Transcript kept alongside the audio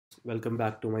Welcome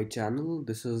back to my channel.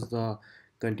 This is the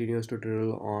continuous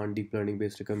tutorial on deep learning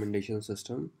based recommendation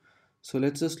system. So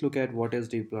let's just look at what is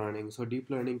deep learning. So deep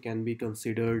learning can be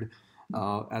considered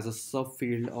as a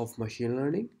subfield of machine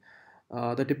learning.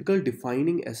 The typical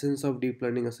defining essence of deep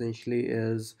learning essentially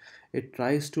is it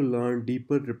tries to learn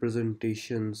deeper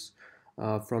representations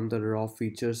from the raw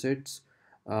feature sets,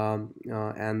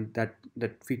 and that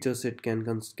feature set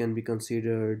can be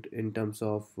considered in terms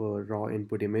of raw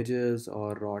input images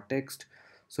or raw text.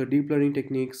 So deep learning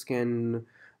techniques can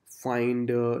find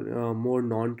more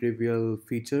non-trivial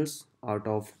features out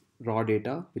of raw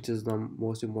data, which is the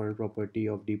most important property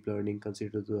of deep learning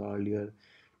considered to the earlier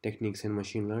techniques in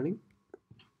machine learning.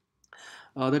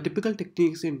 The typical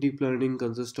techniques in deep learning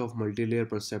consist of multi-layer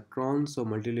perceptrons. So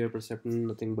multi-layer perceptron,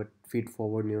 nothing but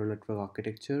feed-forward neural network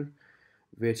architecture,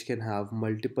 which can have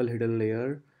multiple hidden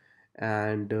layer.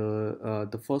 And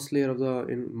the first layer of the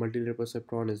multi-layer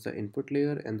perceptron is the input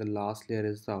layer, and the last layer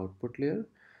is the output layer.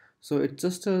 So it's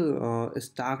just a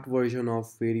stacked version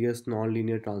of various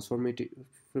nonlinear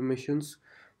transformations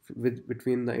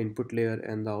between the input layer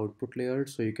and the output layer.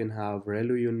 So you can have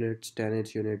ReLU units,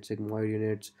 10H units, sigmoid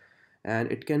units,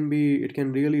 and it can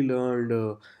really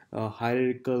learn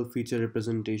hierarchical feature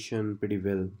representation pretty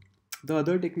well. The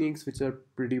other techniques which are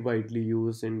pretty widely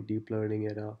used in deep learning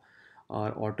era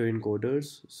are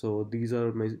autoencoders. So these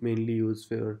are mainly used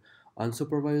for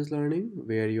unsupervised learning,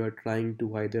 where you are trying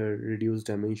to either reduce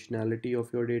dimensionality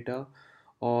of your data,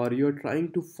 or you're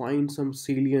trying to find some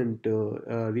salient,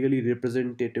 really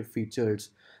representative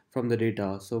features from the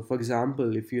data. So, for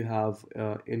example, if you have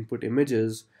input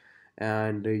images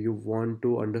and you want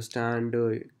to understand,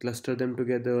 cluster them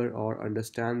together or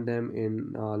understand them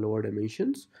in lower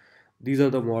dimensions, these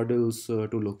are the models to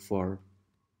look for.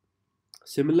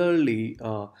 Similarly,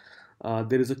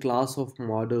 there is a class of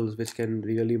models which can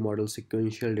really model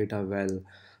sequential data well.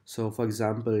 So, for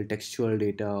example, textual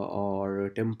data or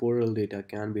temporal data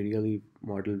can be really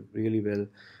modeled really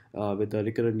well with the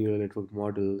recurrent neural network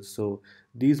model. So,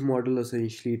 these models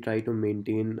essentially try to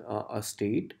maintain a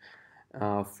state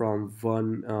from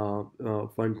one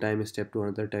time step to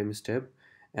another time step,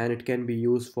 and it can be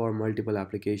used for multiple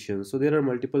applications. So there are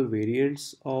multiple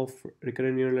variants of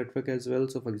recurrent neural network as well.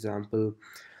 So for example,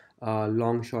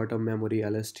 long short-term memory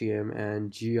LSTM and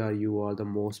GRU are the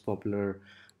most popular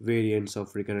variants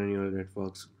of recurrent neural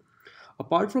networks.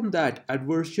 Apart from that,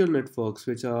 adversarial networks,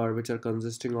 which are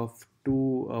consisting of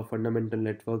two fundamental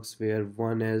networks, where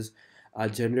one is a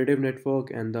generative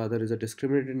network and the other is a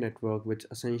discriminative network, which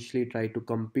essentially try to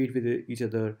compete with each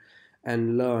other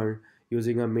and learn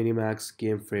using a minimax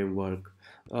game framework.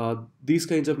 These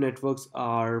kinds of networks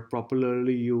are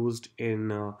popularly used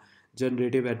in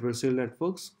generative adversarial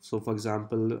networks. So, for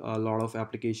example, a lot of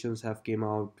applications have came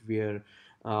out where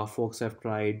folks have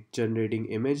tried generating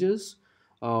images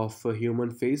of human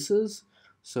faces.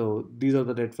 So these are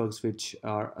the networks which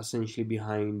are essentially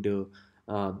behind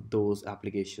those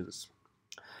applications.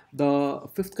 The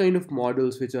fifth kind of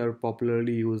models which are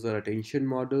popularly used are attention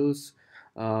models.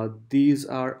 These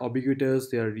are ubiquitous.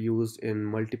 They are used in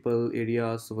multiple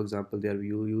areas. So, for example, they are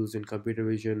used in computer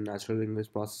vision, natural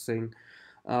language processing.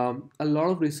 A lot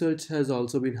of research has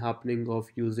also been happening of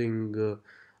using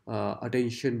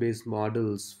attention-based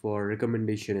models for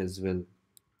recommendation as well.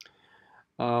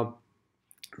 Uh,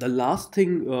 the last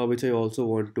thing which I also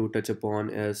want to touch upon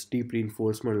is deep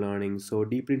reinforcement learning. So,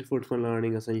 deep reinforcement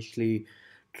learning essentially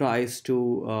tries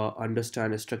to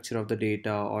understand the structure of the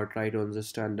data or try to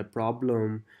understand the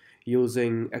problem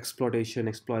using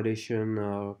exploitation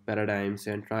paradigms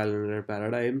and trial and error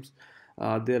paradigms.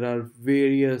 There are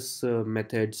various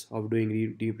methods of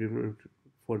doing deep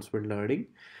reinforcement learning,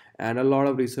 and a lot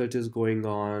of research is going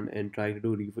on and trying to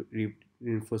do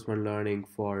reinforcement learning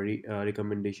for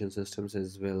recommendation systems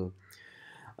as well.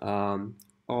 Um,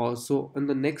 Also, in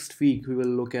the next week, we will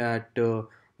look at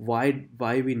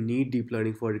why we need deep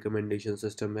learning for recommendation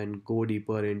system and go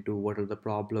deeper into what are the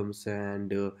problems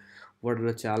and what are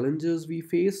the challenges we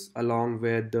face, along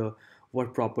with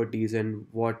what properties and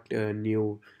what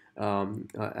new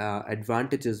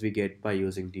advantages we get by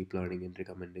using deep learning in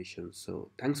recommendations.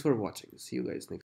 So, thanks for watching. See you guys next.